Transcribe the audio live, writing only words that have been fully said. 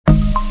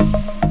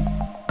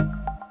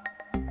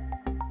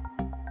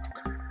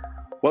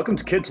Welcome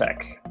to Kid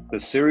Tech, the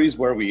series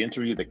where we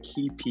interview the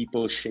key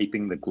people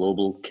shaping the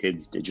global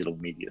kids digital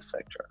media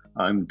sector.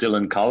 I'm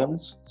Dylan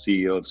Collins,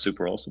 CEO of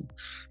Super Awesome.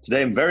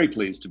 Today, I'm very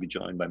pleased to be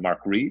joined by Mark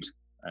Reed,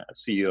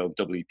 CEO of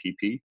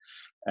WPP,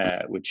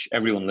 which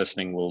everyone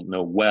listening will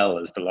know well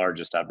as the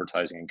largest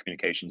advertising and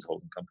communications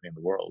holding company in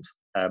the world.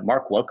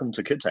 Mark, welcome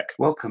to Kid Tech.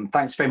 Welcome.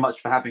 Thanks very much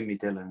for having me,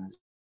 Dylan.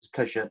 It's a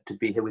pleasure to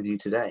be here with you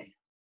today.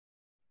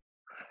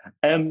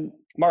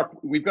 Mark,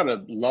 we've got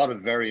a lot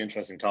of very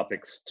interesting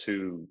topics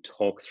to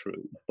talk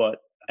through, but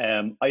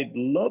I'd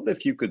love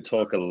if you could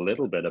talk a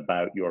little bit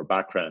about your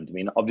background. I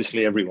mean,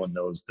 obviously everyone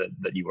knows that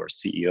you are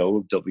CEO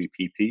of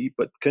WPP,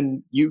 but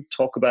can you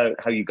talk about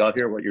how you got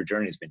here, what your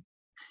journey's been?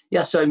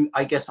 Yeah, so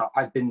I guess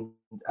I've been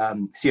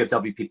CEO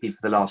of WPP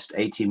for the last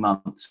 18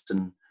 months,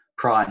 and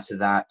prior to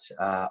that,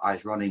 I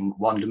was running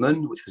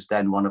Wunderman, which was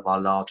then one of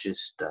our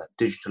largest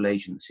digital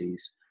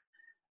agencies.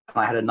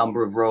 I had a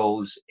number of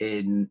roles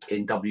in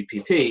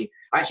WPP.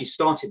 I actually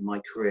started my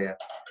career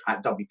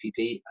at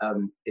WPP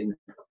I'm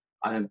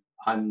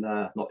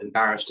not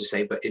embarrassed to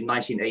say, but in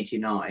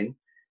 1989,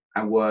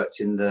 and worked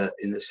in the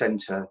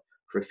centre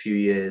for a few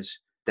years.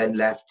 Then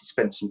left,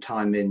 spent some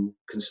time in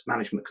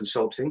management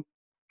consulting,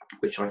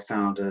 which I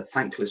found a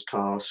thankless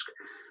task,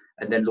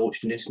 and then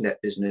launched an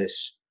internet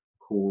business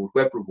called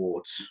Web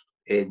Rewards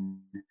in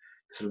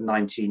sort of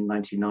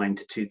 1999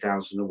 to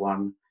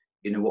 2001.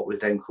 What was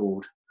then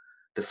called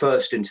the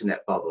first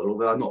internet bubble,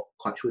 although I'm not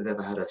quite sure we've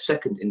ever had a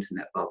second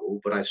internet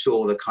bubble, but I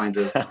saw the kind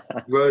of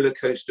roller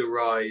coaster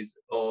ride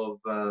of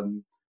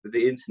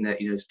the internet,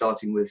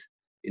 starting with,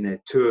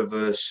 two of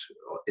us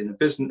in a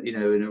business, in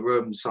a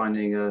room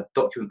signing a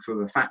document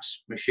through a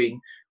fax machine.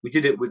 We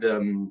did it with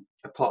a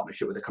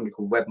partnership with a company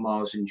called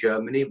Webmars in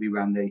Germany. We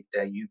ran their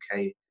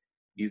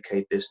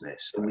UK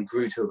business, and we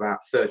grew to about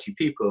 30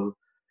 people.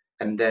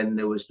 And then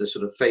there was the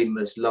sort of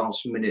famous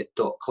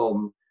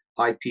lastminute.com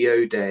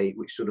IPO day,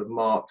 which sort of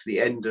marked the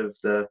end of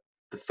the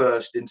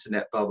first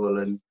internet bubble,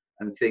 and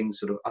things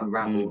sort of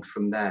unraveled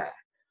from there.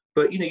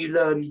 But you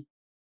learn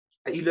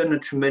a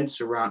tremendous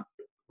amount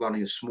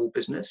running a small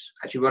business.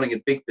 Actually, running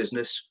a big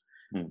business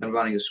and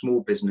running a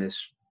small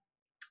business,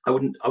 I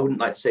wouldn't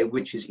like to say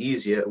which is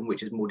easier and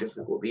which is more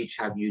difficult. They each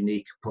have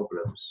unique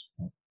problems.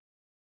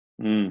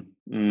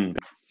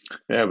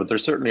 Yeah, but there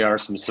certainly are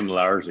some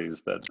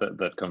similarities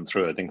that come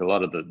through. I think a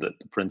lot of the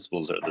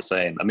principles are the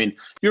same. I mean,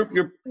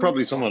 you're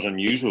probably somewhat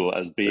unusual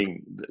as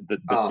being the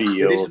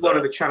CEO. This is one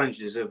of the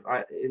challenges of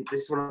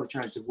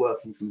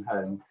working from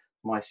home.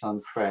 My son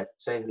Fred,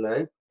 say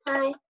hello.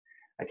 Hi.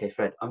 Okay,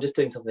 Fred, I'm just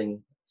doing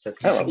something. So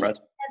hello, Fred.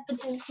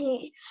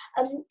 Mommy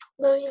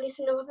needs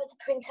to know about the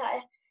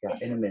printer. Yeah,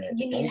 in a minute.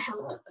 You need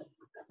help.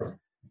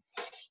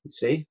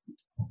 See?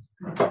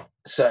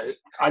 So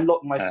I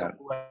locked myself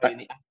away in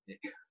the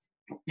attic.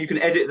 You can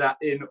edit that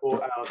in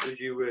or out as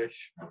you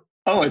wish.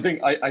 Oh, I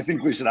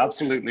think we should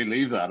absolutely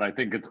leave that. I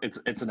think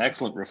it's an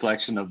excellent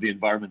reflection of the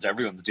environment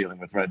everyone's dealing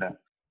with right now.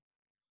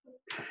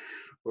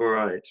 All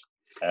right.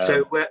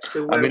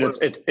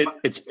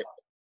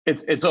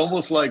 It's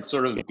almost like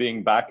sort of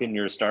being back in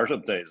your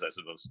startup days, I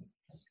suppose.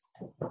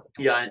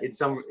 Yeah, in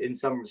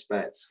some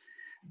respects.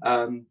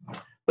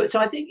 But so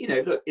I think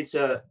look,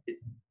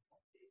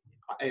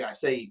 I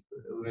say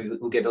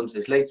we'll get onto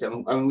this later.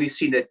 And we've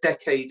seen a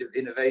decade of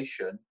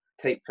innovation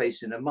take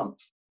place in a month,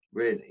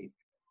 really.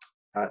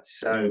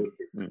 It's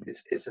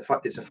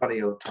a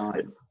funny old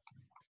time.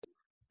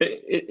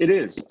 It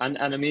is, and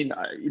I mean,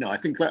 I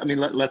think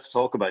let's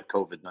talk about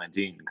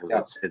COVID-19,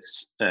 because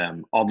it's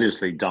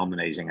obviously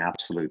dominating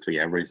absolutely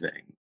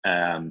everything.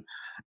 And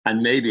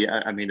maybe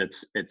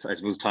it's I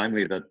suppose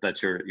timely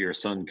that your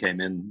son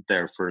came in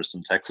there for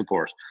some tech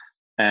support.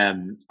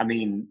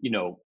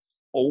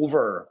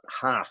 Over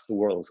half the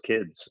world's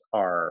kids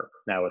are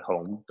now at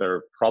home.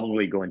 They're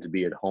probably going to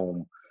be at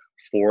home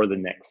for the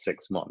next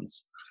 6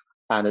 months.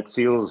 And it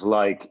feels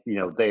like,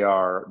 they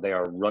are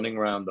running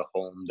around the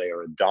home. They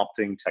are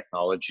adopting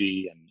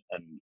technology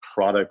and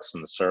products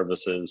and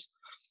services.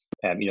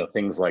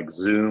 Things like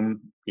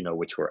Zoom,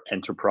 which were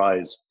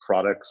enterprise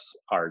products,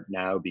 are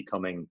now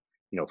becoming,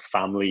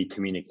 family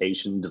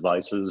communication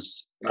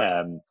devices,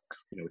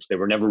 which they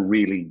were never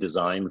really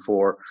designed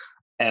for.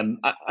 When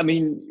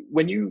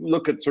you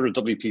look at sort of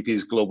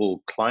WPP's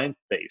global client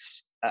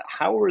base,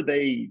 how are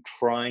they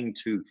trying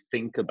to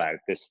think about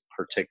this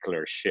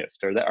particular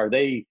shift? Are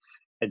they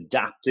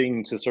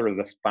adapting to sort of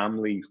the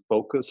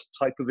family-focused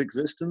type of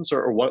existence,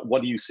 or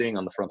what are you seeing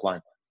on the front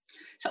line?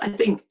 So I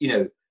think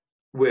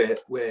we're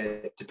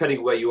depending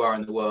on where you are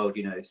in the world,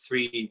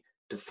 3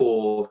 to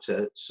 4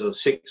 to sort of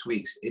 6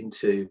 weeks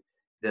into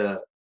the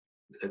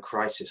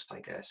crisis, I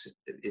guess,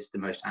 is the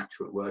most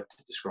accurate word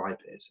to describe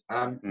it.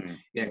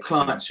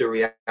 Clients are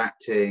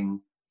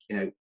reacting.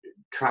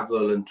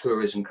 Travel and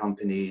tourism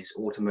companies,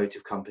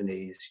 automotive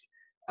companies,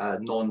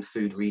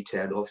 non-food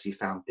retail obviously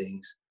found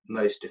things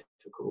most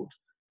difficult.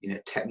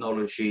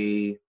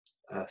 Technology,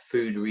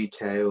 food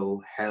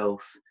retail,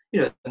 health.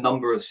 A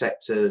number of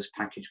sectors,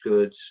 packaged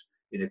goods.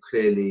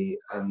 Clearly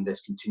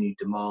there's continued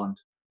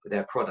demand for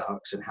their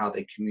products and how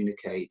they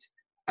communicate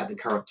at the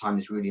current time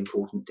is really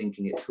important,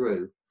 thinking it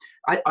through.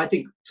 I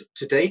think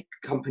today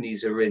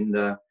companies are in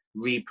the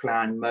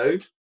replan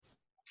mode.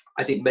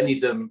 I think many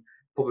of them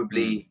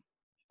probably,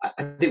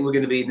 I think we're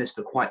going to be in this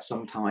for quite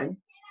some time.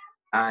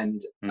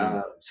 And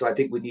so I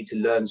think we need to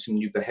learn some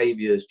new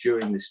behaviors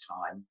during this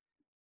time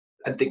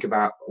and think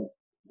about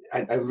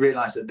and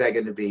realize that they're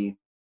going to be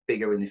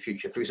bigger in the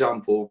future. For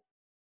example,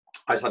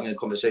 I was having a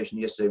conversation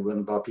yesterday with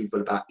one of our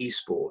people about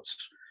esports.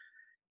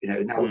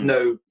 Now with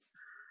no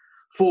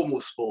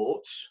formal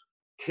sports,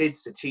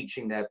 kids are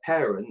teaching their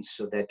parents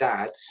or their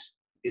dads,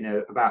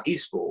 about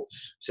esports.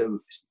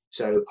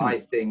 So I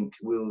think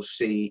we'll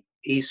see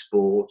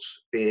esports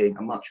being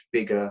a much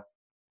bigger,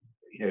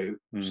 a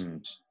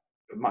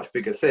much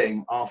bigger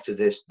thing after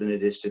this than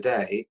it is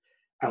today.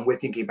 And we're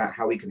thinking about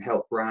how we can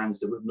help brands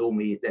that would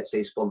normally, let's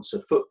say,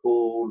 sponsor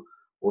football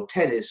or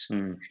tennis,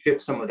 shift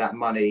some of that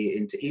money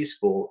into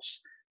esports,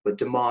 but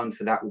demand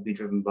for that will be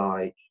driven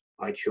by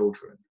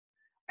children.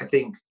 I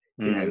think,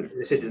 as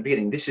I said at the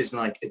beginning, this is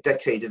like a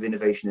decade of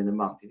innovation in a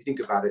month. If you think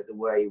about it, the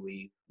way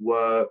we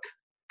work,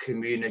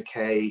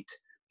 communicate,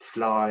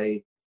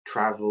 fly,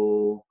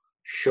 travel,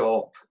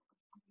 shop,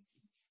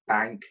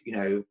 bank,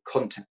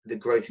 contact, the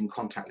growth in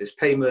contactless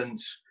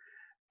payments,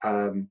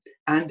 and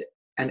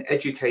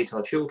educate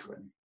our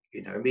children.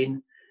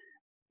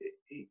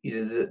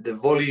 The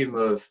volume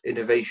of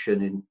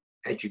innovation in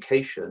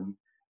education,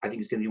 I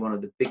think, is going to be one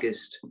of the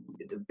biggest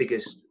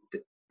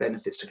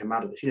benefits to come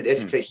out of this. The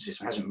education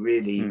system hasn't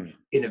really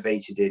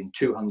innovated in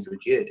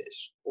 200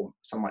 years, or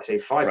some might say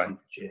 500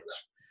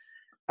 years.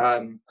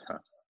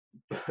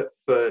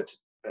 But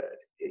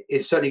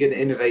it's certainly going to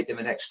innovate in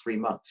the next 3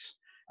 months.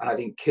 And I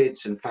think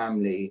kids and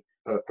family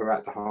are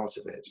at the heart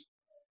of it.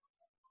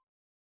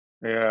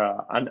 Yeah,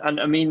 and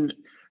I mean,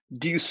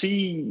 do you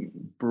see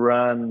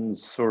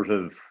brands sort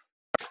of,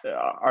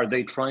 are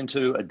they trying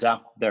to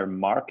adapt their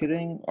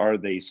marketing? Are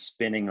they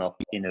spinning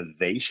up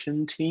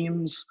innovation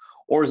teams?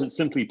 Or is it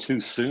simply too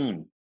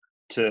soon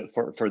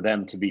for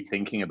them to be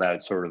thinking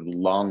about sort of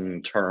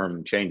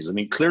long-term changes? I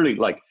mean, clearly,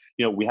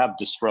 we have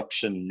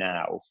disruption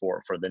now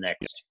for the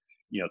next,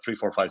 3,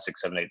 4, 5,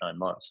 6, 7, 8, 9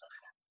 months.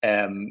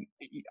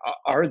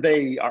 Are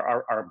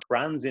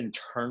brands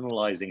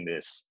internalizing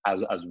this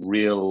as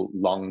real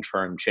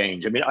long-term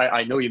change? I mean,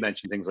 I know you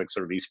mentioned things like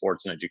sort of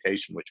esports and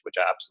education, which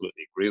I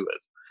absolutely agree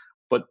with.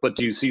 But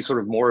do you see sort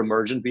of more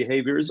emergent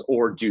behaviors,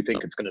 or do you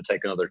think it's going to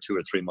take another 2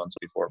 or 3 months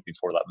before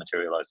that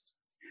materializes?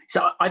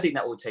 So I think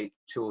that will take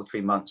 2 or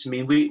 3 months. I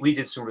mean, we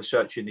did some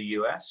research in the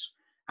US,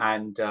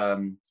 and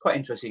quite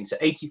interesting. So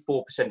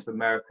 84% of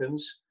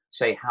Americans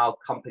say how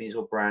companies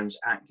or brands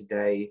act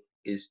today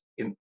is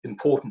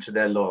important to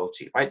their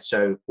loyalty, right?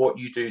 So what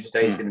you do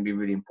today is going to be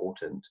really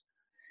important.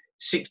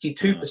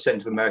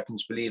 62% of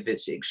Americans believe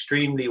it's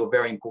extremely or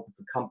very important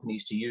for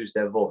companies to use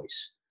their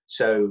voice.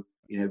 So,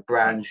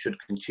 brands should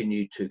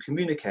continue to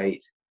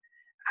communicate.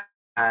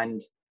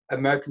 And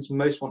Americans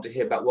most want to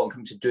hear about what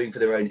companies are doing for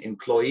their own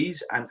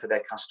employees and for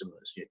their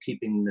customers,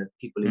 keeping the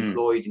people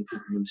employed and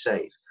keeping them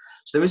safe.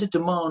 So there is a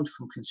demand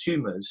from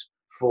consumers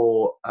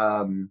for,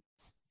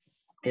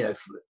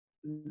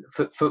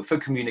 for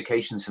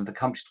communications and for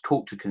companies to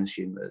talk to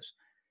consumers.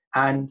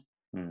 And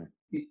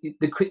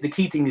the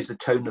key thing is the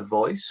tone of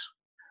voice.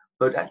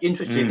 But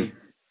interestingly,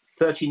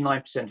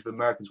 39% of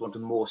Americans want a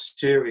more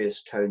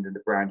serious tone than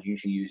the brand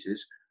usually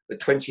uses, but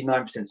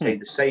 29% say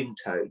the same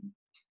tone.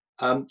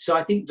 So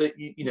I think that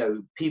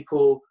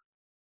people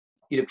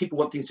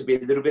want things to be a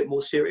little bit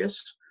more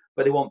serious,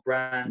 but they want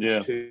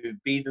brands to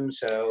be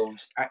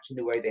themselves, act in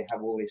the way they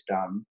have always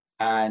done,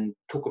 and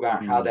talk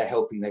about how they're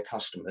helping their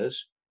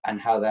customers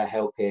and how they're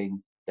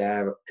helping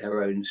their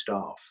own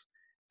staff.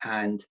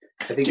 And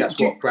I think that's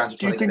what brands are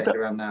trying to get their head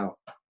around now.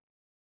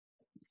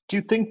 Do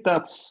you think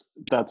that's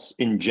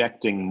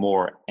injecting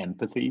more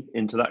empathy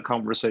into that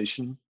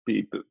conversation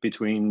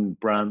between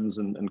brands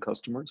and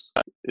customers?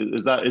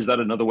 Is that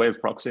another way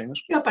of proxying it?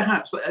 Yeah,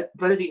 perhaps,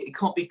 but I think it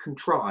can't be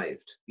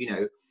contrived.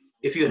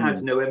 If you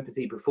had no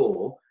empathy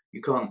before,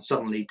 you can't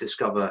suddenly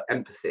discover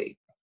empathy.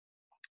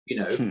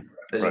 There's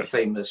a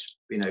famous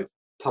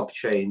pub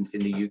chain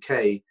in the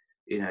UK,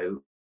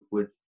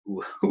 would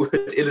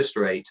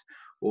illustrate,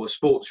 or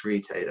sports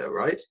retailer,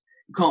 right?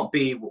 You can't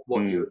be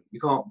what you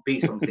can't be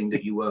something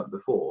that you weren't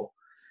before.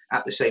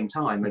 At the same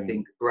time, I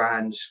think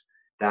brands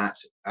that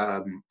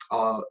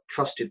are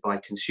trusted by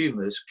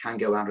consumers can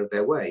go out of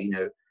their way.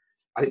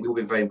 I think we've all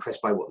been very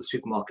impressed by what the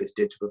supermarkets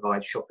did to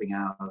provide shopping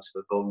hours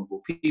for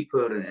vulnerable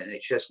people and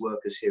NHS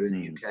workers here in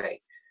the UK.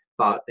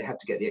 But they had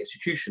to get the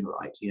execution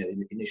right. In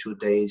the initial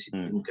days, it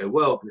didn't go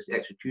well because the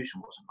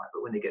execution wasn't right.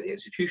 But when they get the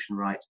execution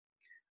right,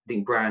 I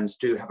think brands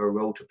do have a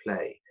role to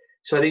play.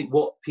 So I think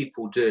what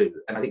people do,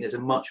 and I think there's a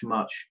much,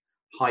 much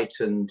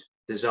heightened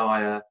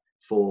desire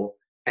for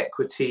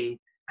equity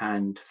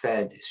and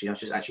fairness. I was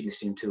just actually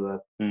listening to a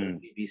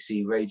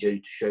BBC radio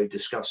show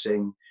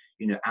discussing,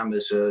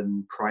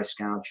 Amazon, price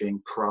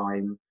gouging,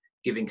 Prime,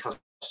 giving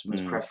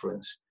customers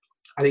preference.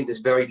 I think there's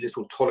very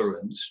little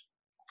tolerance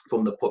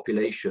from the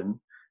population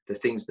for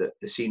things that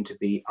seem to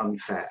be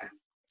unfair.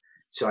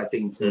 So I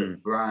think that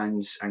Mm.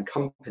 brands and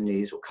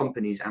companies, or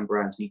companies and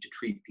brands, need to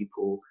treat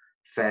people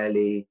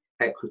fairly,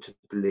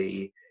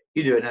 equitably,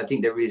 and I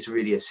think there is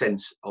really a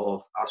sense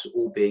of us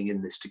all being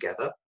in this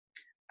together.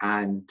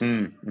 And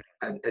Mm.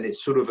 and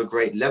it's sort of a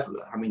great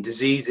leveler. I mean,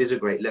 disease is a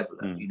great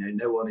leveler. Mm.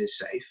 No one is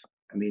safe.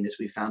 I mean, as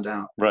we found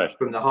out Right.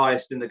 from the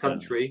highest in the Yeah.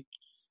 country,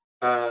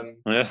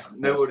 Yeah.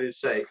 no one Yes. is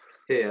safe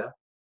here.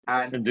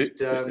 And And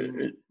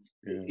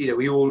yeah.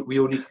 we all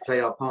need to play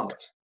our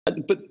part.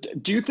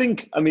 But do you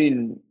think? I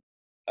mean,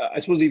 I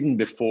suppose even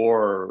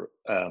before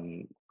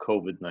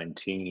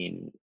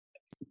COVID-19,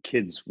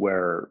 kids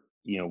were,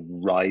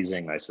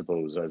 rising, I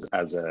suppose,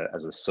 as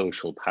a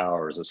social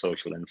power, as a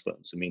social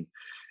influence. I mean,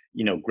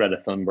 Greta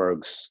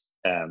Thunberg's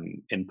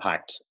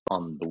impact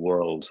on the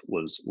world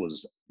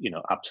was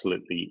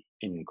absolutely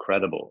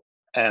incredible.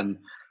 Um,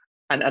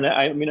 and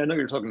I mean, I know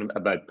you're talking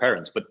about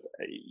parents, but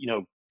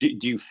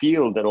do you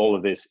feel that all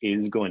of this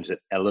is going to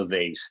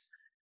elevate,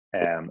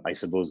 I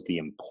suppose, the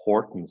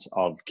importance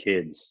of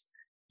kids,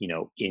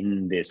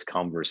 in this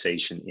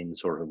conversation, in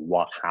sort of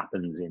what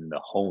happens in the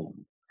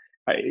home?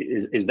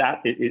 Is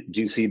that,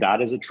 do you see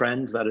that as a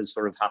trend that is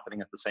sort of happening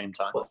at the same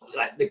time? Well,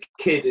 like the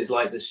kid is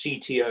like the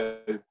CTO.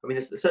 I mean,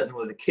 there's certainly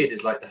where the kid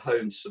is like the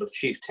home's sort of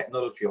chief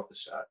technology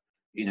officer.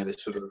 A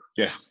sort of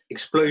Yeah.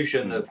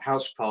 explosion Mm. of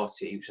House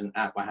Party, which is an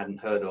app I hadn't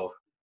heard of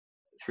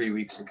 3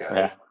 weeks ago.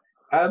 Yeah.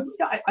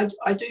 Yeah,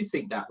 I do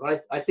think that,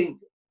 but I think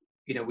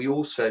we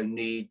also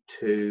need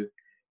to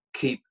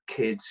keep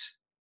kids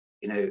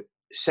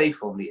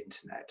safe on the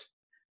internet.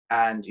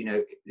 And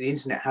the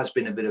internet has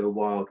been a bit of a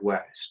wild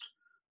west,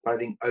 but I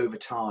think over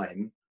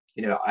time,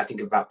 I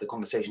think about the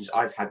conversations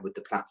I've had with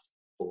the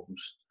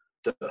platforms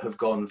that have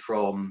gone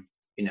from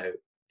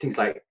things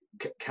like,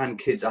 can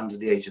kids under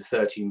the age of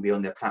 13 be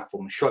on their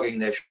platform, shrugging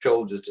their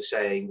shoulders to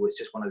saying, well, it's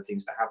just one of the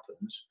things that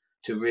happens,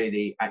 to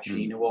really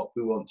actually, Mm. what,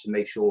 we want to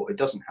make sure it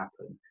doesn't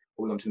happen.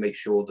 We want to make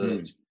sure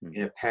that Mm.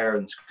 Mm.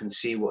 parents can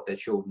see what their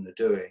children are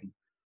doing,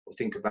 or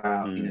think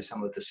about Mm.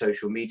 some of the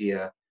social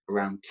media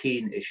around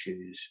teen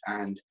issues,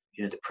 and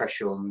the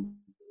pressure on,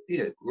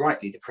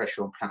 rightly, the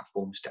pressure on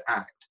platforms to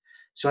act.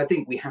 So I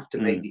think we have to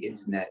make Mm. the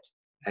internet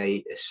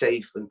a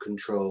safe and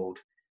controlled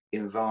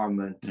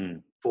environment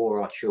Mm.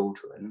 for our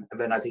children. And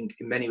then I think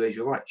in many ways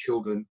you're right,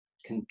 children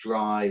can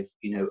drive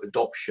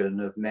adoption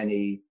of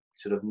many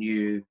sort of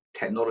new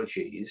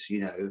technologies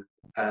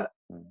uh,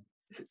 Mm.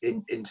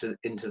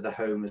 into the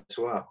home as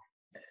well.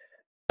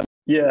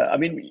 Yeah, I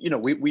mean,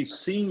 we've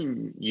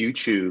seen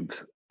YouTube,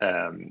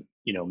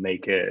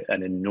 make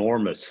an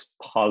enormous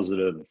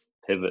positive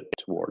pivot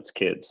towards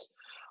kids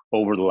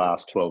over the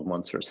last 12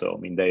 months or so. I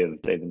mean,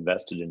 they've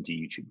invested into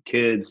YouTube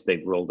Kids.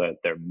 They've rolled out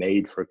their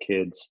Made for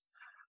Kids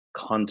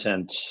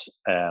content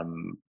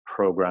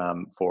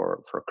program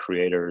for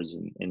creators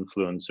and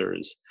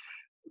influencers.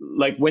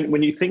 Like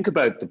when you think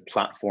about the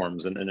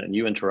platforms, and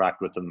you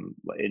interact with them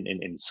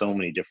in so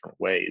many different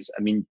ways.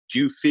 I mean, do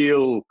you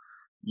feel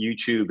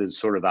YouTube is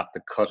sort of at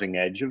the cutting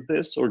edge of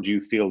this, or do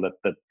you feel that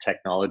the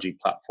technology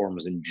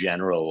platforms in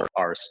general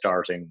are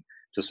starting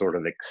to sort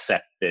of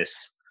accept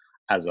this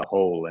as a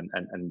whole,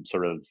 and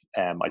sort of,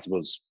 I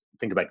suppose,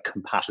 think about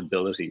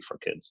compatibility for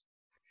kids?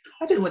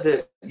 I don't know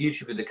whether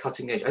YouTube is the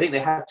cutting edge. I think they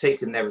have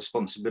taken their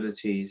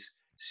responsibilities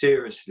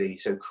seriously.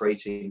 So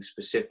creating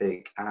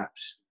specific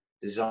apps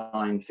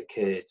designed for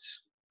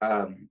kids,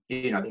 I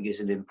think is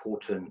an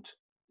important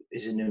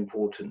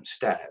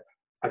step.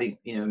 I think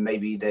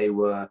maybe they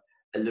were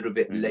a little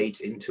bit Mm. late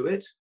into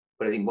it,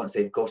 but I think once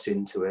they've got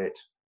into it,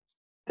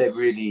 they've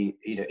really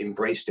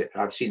embraced it.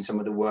 And I've seen some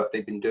of the work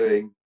they've been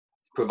doing,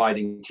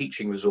 providing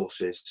teaching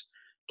resources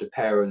to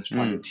parents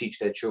trying to Mm. teach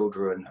their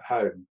children at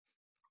home,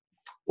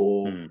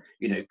 or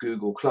Mm.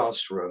 Google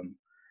Classroom,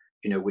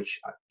 which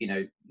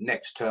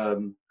next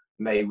term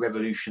may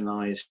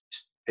revolutionize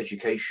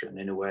education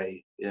in a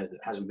way that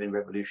hasn't been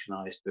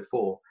revolutionized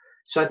before.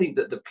 So I think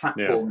that the Yeah.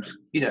 platforms,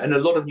 and a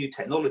lot of new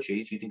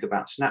technologies, you think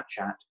about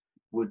Snapchat,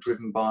 were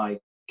driven by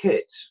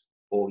kids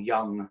or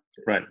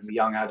Right.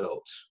 young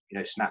adults.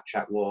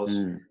 Snapchat was,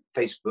 Mm.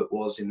 Facebook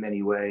was in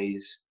many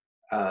ways.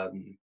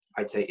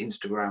 I'd say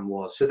Instagram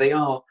was. So they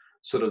are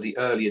sort of the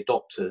early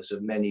adopters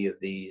of many of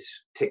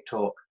these,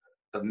 TikTok,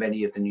 of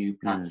many of the new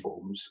Mm.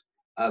 platforms.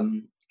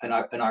 And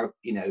I,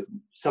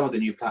 some of the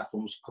new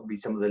platforms, probably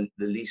some of the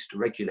least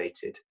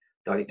regulated.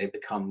 I think they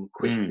become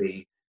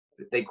Mm.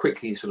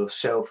 quickly sort of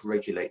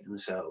self-regulate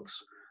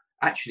themselves.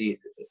 Actually,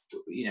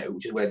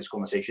 which is where this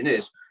conversation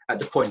is, at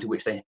the point at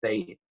which they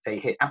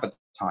hit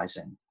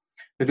advertising,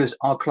 because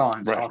our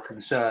clients Right. are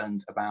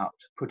concerned about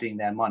putting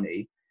their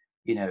money,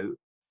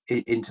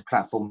 into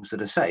platforms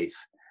that are safe.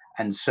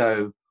 And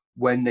so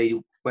when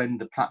the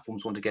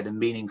platforms want to get a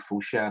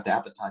meaningful share of their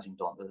advertising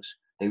dollars,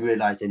 they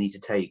realize they need to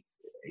take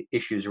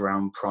issues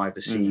around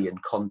privacy Mm.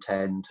 and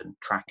content and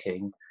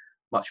tracking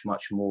much,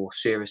 much more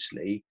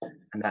seriously,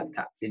 and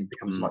that it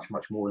becomes Mm. much,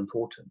 much more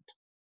important.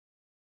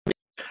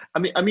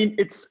 I mean,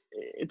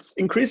 it's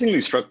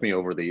increasingly struck me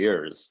over the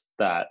years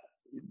that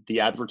the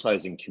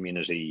advertising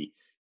community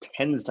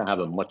tends to have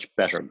a much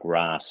better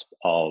grasp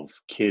of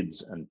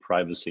kids and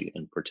privacy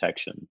and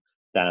protection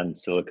than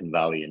Silicon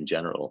Valley in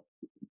general.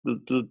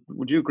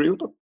 Would you agree with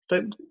that,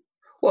 David?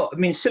 Well, I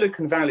mean,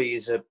 Silicon Valley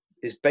is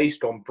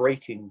based on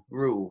breaking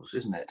rules,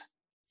 isn't it?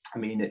 I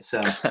mean,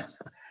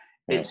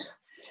 Yeah.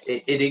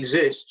 it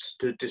exists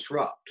to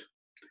disrupt,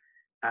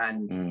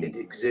 and it Mm,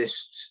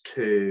 exists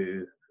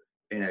to,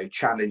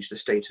 challenge the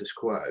status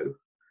quo,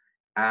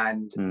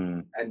 and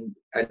mm,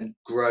 and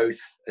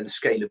growth and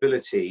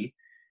scalability,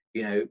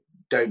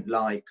 don't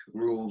like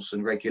rules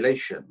and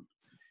regulation,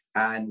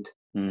 and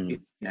you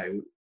mm,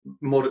 know,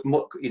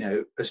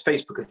 as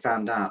Facebook have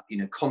found out,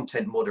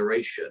 content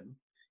moderation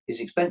is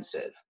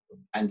expensive,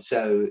 and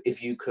so mm,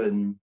 if you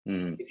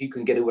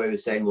can get away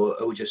with saying, well,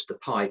 oh, just the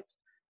pipe,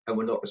 and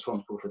we're not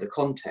responsible for the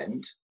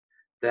content,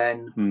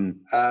 then mm,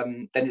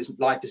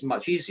 life is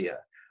much easier.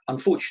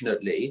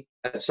 Unfortunately,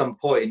 at some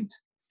point,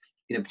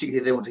 particularly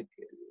if they want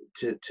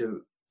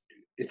to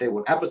if they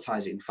want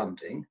advertising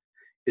funding,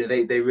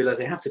 they realize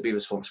they have to be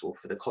responsible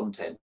for the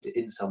content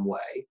in some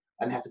way,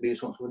 and have to be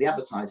responsible for the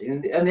advertising.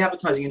 And the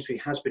advertising industry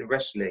has been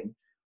wrestling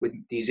with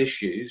these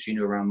issues,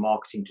 around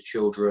marketing to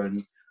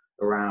children,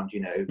 around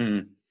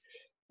mm,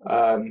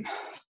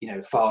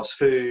 fast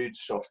food,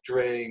 soft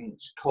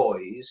drinks,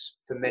 toys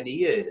for many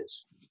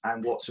years,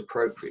 and what's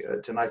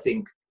appropriate. And I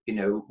think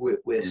we're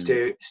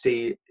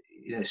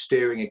mm,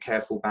 steering a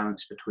careful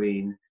balance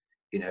between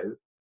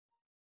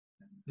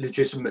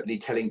legitimately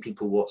telling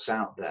people what's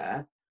out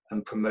there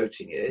and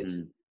promoting it,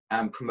 mm,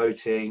 and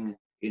promoting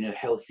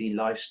healthy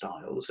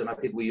lifestyles. And I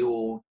think we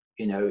all,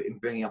 in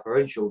bringing up our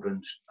own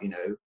children's,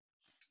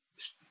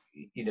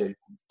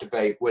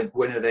 debate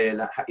when are they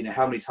allowed,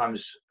 how many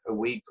times a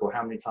week or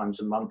how many times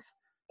a month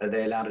are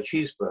they allowed a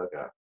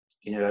cheeseburger.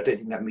 I don't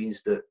think that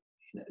means that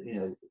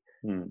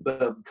mm,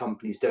 burger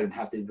companies don't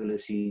have the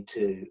ability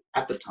to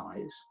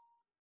advertise,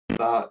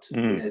 but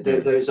mm,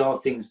 those are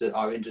things that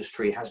our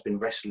industry has been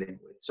wrestling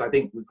with. So I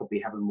think we probably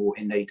have a more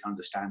innate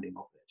understanding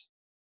of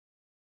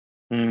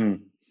it.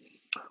 mm.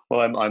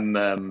 Well,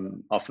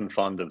 I'm often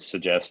fond of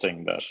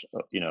suggesting that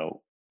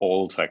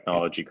all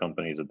technology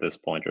companies at this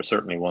point, or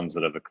certainly ones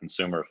that have a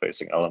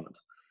consumer-facing element,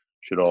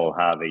 should all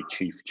have a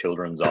chief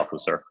children's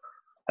officer,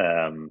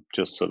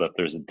 just so that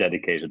there's a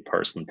dedicated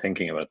person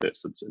thinking about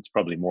this. It's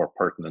probably more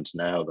pertinent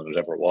now than it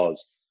ever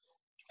was.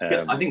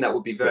 Yeah, I think that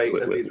would be that'd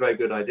be a very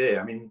good idea.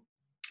 I mean,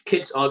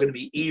 kids are going to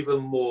be even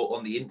more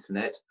on the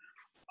internet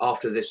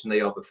after this than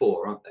they are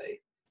before, aren't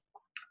they?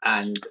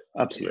 And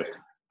Absolutely.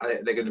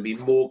 they're going to be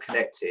more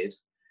connected.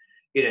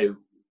 I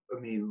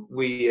mean,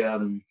 we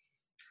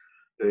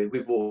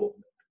bought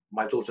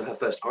my daughter her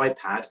first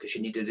iPad because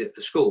she needed it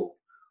for school.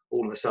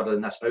 All of a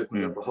sudden, that's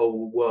opened up Mm, a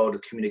whole world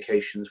of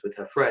communications with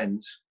her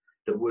friends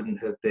that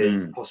wouldn't have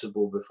been mm,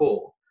 possible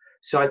before.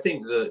 So I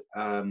think that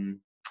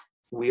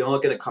we are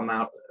going to come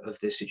out of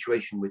this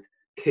situation with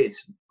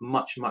kids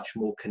much, much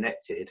more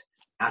connected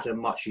at a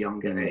much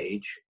younger mm,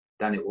 age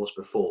than it was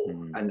before.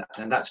 mm,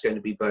 And that's going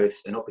to be both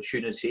an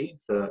opportunity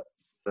for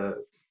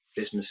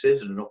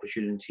businesses and an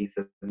opportunity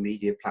for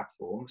media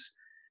platforms,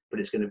 but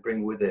it's going to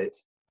bring with it,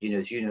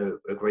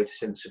 a greater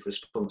sense of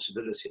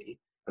responsibility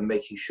and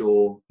making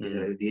sure,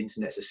 mm. the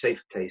internet's a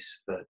safe place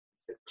for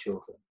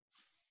children.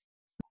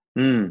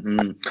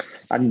 Mm-hmm.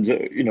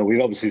 And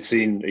we've obviously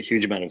seen a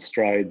huge amount of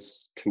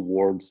strides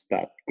towards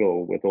that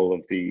goal with all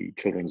of the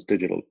children's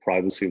digital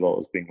privacy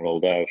laws being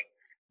rolled out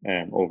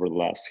over the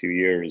last few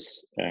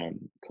years,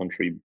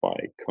 country by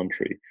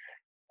country.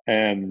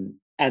 And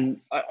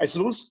I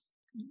suppose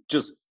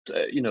just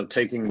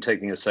taking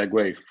a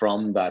segue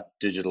from that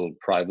digital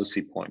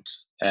privacy point.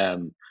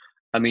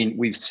 I mean,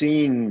 we've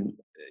seen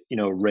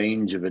a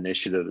range of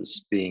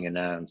initiatives being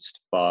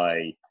announced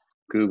by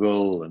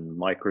Google and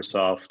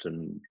Microsoft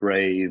and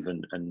Brave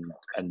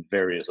and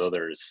various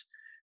others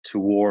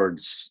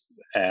towards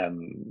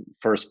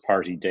first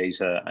party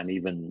data and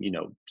even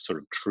sort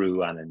of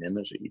true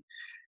anonymity.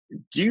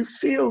 Do you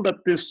feel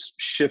that this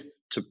shift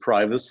to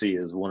privacy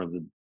is one of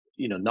the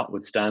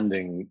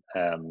notwithstanding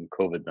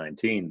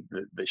COVID-19,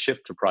 the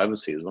shift to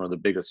privacy is one of the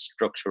biggest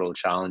structural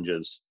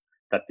challenges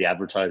that the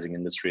advertising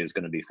industry is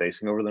going to be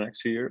facing over the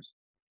next few years?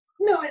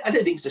 No, I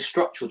don't think it's a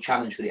structural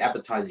challenge for the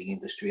advertising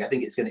industry. I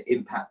think it's going to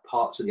impact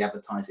parts of the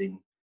advertising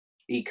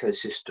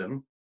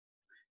ecosystem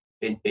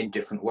in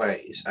different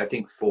ways. I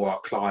think for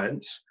our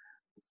clients,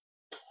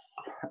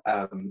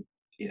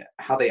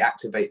 how they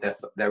activate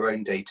their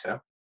own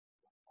data,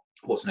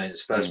 what's known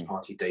as first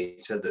party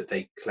data that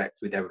they collect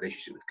with their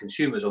relationship with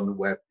consumers on the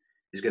web,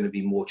 is going to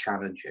be more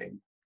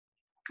challenging.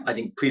 I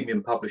think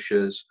premium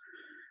publishers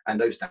and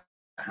those that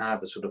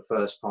have a sort of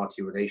first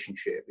party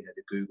relationship,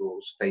 the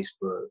Googles,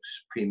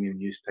 Facebooks, premium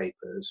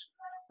newspapers,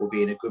 will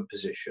be in a good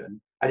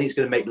position. I think it's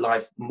going to make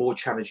life more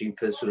challenging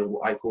for sort of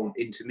what I call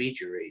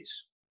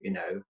intermediaries,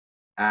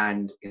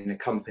 and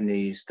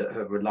companies that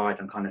have relied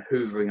on kind of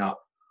hoovering up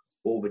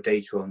all the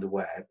data on the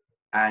web.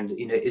 And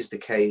it is the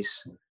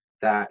case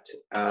that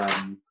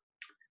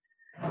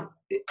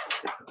it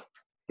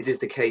is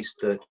the case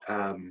that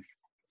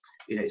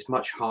it's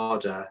much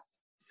harder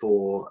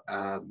for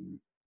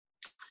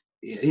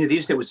the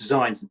internet was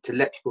designed to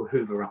let people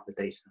hoover up the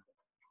data,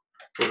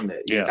 wasn't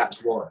it? Yeah.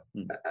 That's what,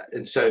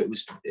 and so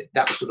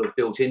that was sort of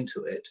built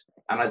into it.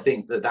 And I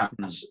think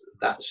that's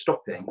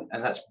stopping,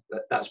 and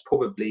that's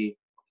probably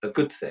a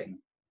good thing.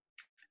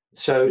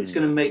 So it's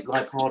going to make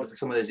life harder for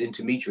some of those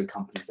intermediary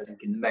companies, I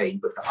think, in the main.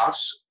 But for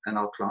us and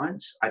our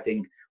clients, I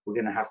think we're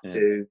going to have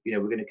to, we're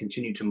going to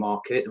continue to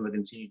market, and we're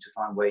going to continue to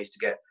find ways to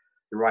get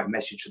the right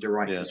message to the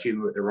right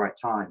consumer at the right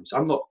time. So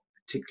I'm not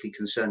particularly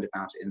concerned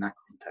about it in that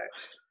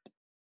context.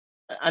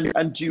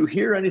 And do you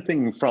hear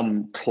anything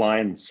from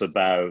clients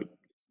about,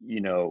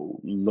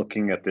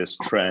 looking at this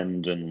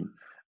trend and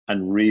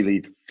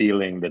really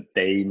feeling that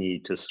they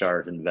need to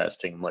start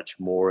investing much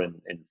more in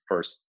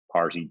first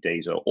party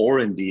data, or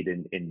indeed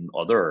in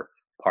other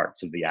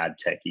parts of the ad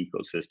tech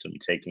ecosystem,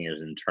 taking it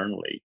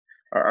internally?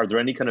 Are there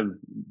any kind of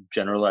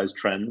generalized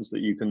trends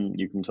that you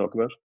can talk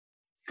about?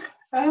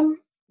 I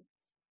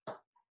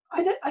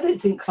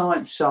don't think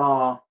clients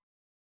are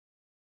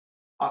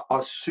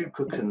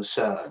super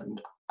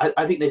concerned.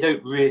 I think they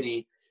don't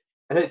really.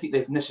 I don't think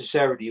they've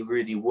necessarily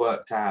really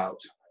worked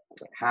out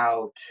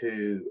how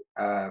to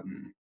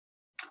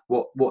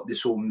what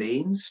this all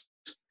means,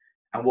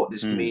 and what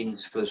this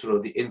means for sort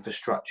of the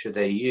infrastructure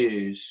they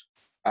use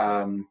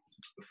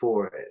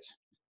for it,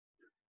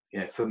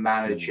 for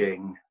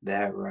managing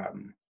their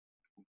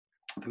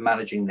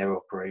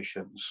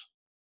operations.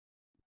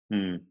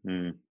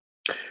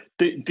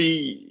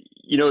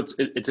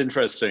 It's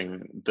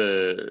interesting.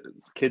 The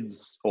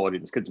kids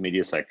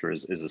media sector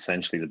is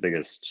essentially the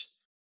biggest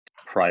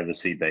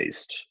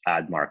privacy-based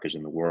ad market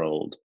in the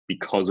world,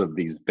 because of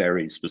these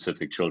very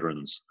specific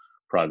children's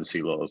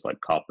privacy laws like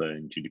COPPA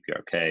and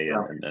GDPR-K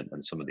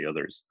and some of the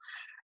others.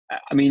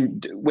 I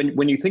mean,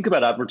 when you think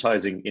about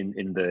advertising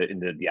in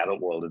the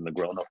adult world, in the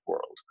grown-up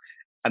world,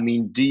 I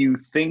mean, do you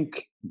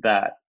think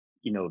that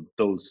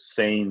those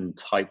same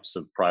types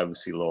of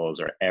privacy laws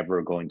are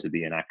ever going to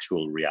be an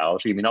actual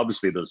reality? I mean,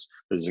 obviously there's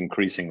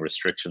increasing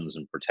restrictions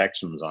and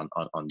protections on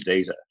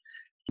data,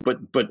 but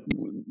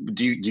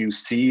do you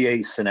see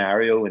a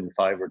scenario in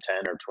 5 or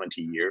 10 or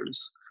 20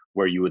 years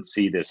where you would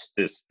see this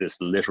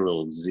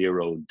literal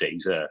zero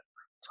data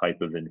type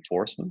of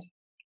enforcement? Do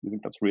you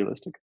think that's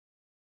realistic?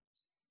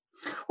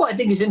 Well, I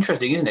think it's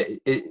interesting, isn't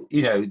it?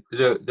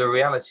 The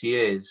reality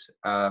is,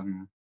 I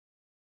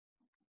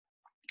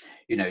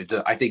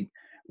think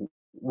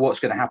what's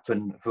going to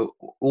happen for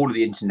all of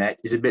the internet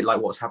is a bit like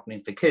what's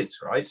happening for kids,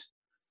 right?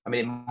 I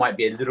mean, it might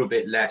be a little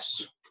bit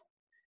less.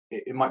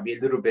 It might be a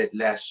little bit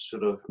less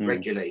sort of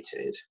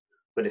regulated,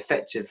 but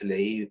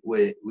effectively,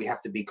 we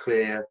have to be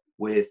clear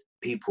with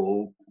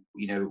people,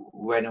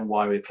 when and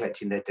why we're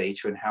collecting their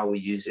data and how we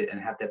use it, and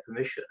have their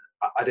permission.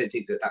 I don't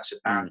think that that's a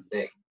bad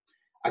thing.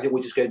 I think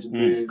we're just going to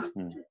move.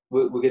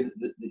 We're going.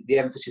 The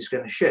emphasis is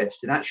going to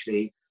shift, and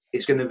actually,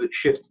 it's going to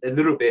shift a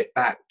little bit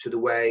back to the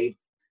way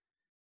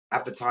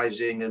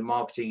advertising and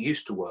marketing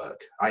used to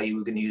work. I.e.,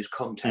 we're going to use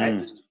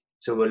context.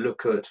 So we'll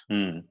look at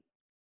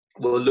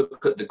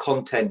the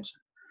content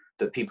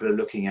that people are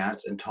looking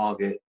at and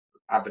target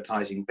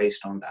advertising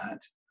based on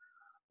that.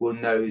 We'll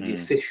know the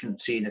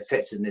efficiency and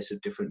effectiveness of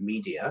different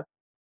media,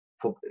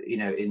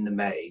 in the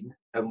main,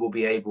 and we'll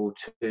be able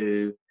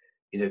to,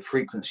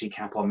 frequency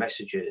cap our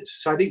messages.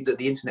 So I think that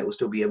the internet will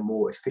still be a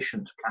more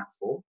efficient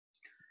platform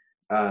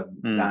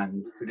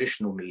than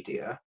traditional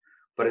media.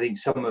 But I think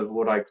some of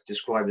what I could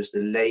describe as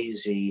the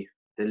lazy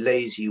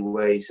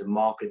ways of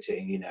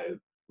marketing,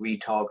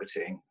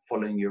 retargeting,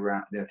 following you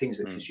around, things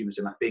that consumers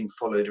are being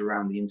followed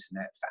around the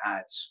internet for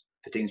ads,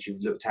 for things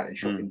you've looked at in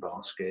shopping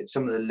baskets.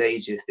 Some of the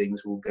lazier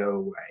things will go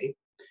away.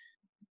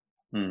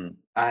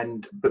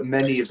 But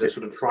many of the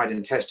sort of tried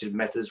and tested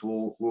methods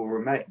will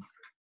remain.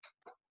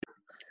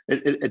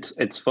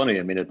 It's funny.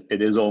 I mean,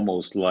 it is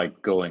almost like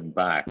going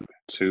back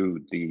to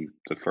the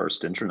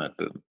first internet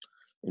boom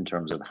in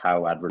terms of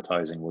how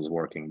advertising was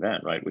working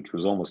then, right? Which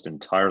was almost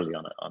entirely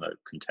on a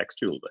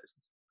contextual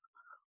basis.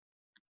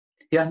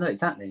 Yeah, no,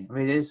 exactly. I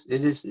mean, it is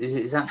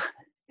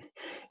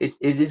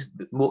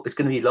more. It's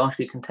going to be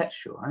largely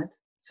contextual, right?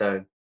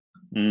 So,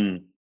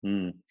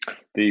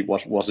 the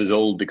what is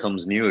old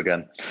becomes new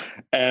again.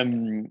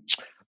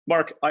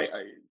 Mark,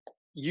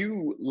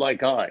 you,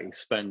 like I,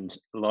 spend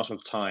a lot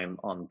of time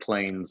on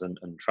planes and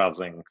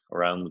traveling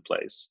around the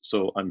place.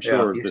 So I'm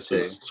sure this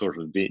has sort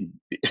of been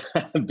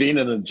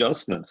an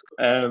adjustment.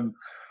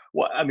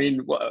 What have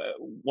you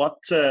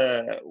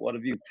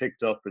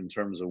picked up in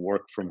terms of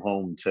work from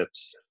home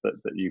tips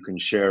that you can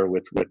share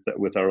with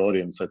our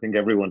audience? I think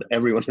everyone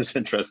is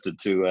interested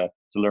to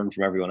learn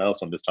from everyone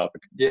else on this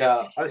topic.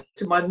 Yeah,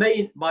 my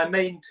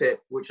main tip,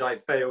 which I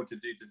failed to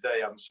do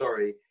today, I'm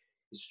sorry,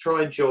 is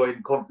try and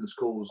join conference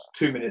calls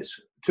 2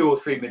 or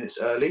 3 minutes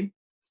early,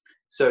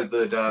 so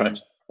that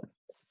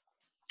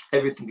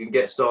everything can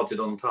get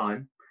started on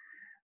time.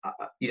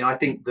 I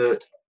think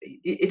that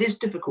it is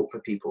difficult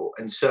for people,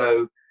 and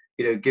so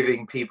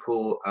giving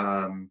people,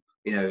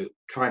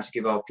 trying to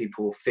give our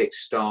people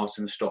fixed start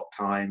and stop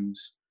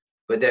times,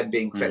 but then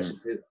being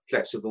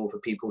flexible for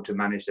people to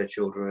manage their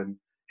children,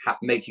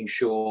 making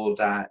sure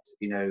that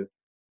you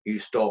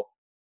stop,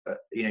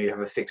 you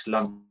have a fixed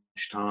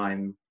lunch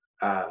time.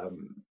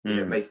 You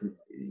know, making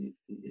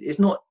it's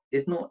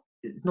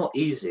not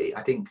easy.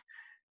 I think,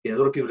 you know, a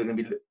lot of people are going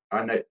to be,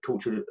 I know,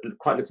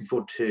 quite looking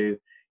forward to,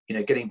 you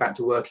know, getting back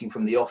to working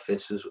from the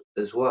office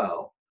as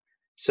well.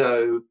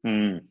 So,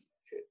 you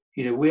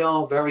know, we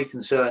are very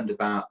concerned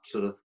about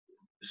sort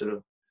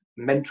of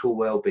mental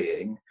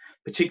well-being,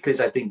 particularly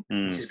as I think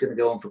this is going to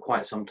go on for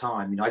quite some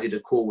time. You know, I did a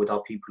call with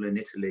our people in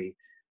Italy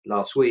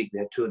last week. We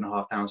had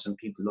 2,500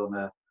 people on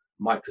a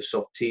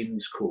Microsoft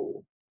Teams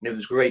call, and it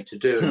was great to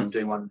do. And I'm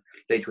doing one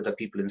later with our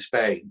people in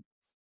Spain.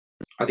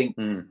 I think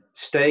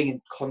staying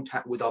in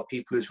contact with our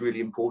people is really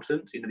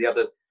important. You know, the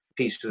other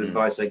piece of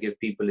advice I give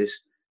people is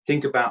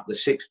think about the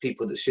 6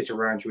 people that sit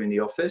around you in the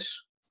office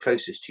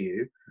closest to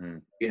you.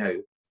 You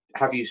know,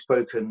 have you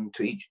spoken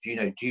to each? You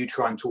know, do you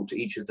try and talk to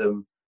each of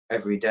them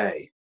every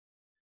day?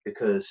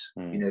 Because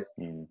you know,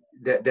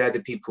 they're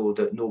the people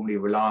that normally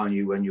rely on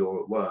you when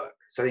you're at work.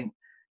 So I think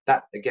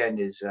that again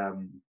is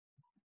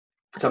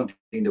something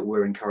that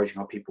we're encouraging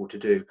our people to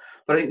do.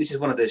 But I think this is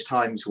one of those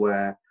times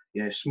where,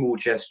 you know, small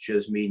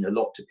gestures mean a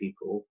lot to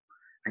people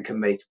and can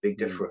make a big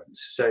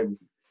difference. So,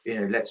 you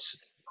know, let's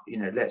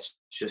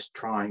just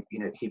try, you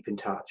know, keep in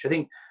touch. I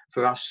think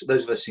for us,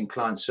 those of us in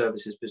client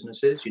services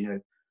businesses, you know,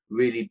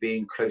 really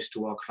being close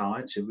to our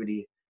clients and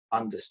really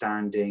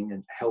understanding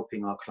and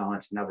helping our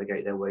clients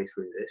navigate their way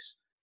through this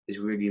is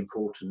really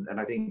important. And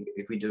I think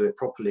if we do it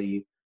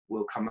properly,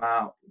 we'll come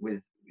out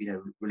with, you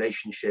know,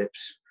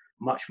 relationships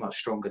much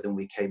stronger than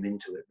we came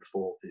into it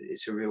before.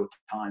 It's a real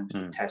time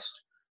to test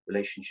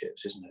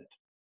relationships, isn't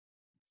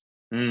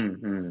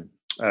it?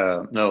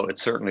 No, it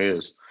certainly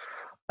is.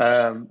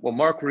 Well,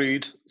 Mark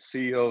Reed,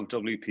 CEO of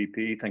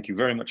WPP, thank you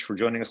very much for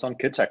joining us on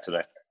Kid Tech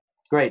today.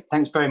 Great.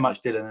 Thanks very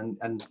much, Dylan,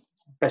 and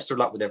best of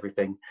luck with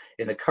everything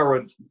in the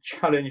current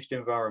challenged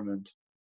environment.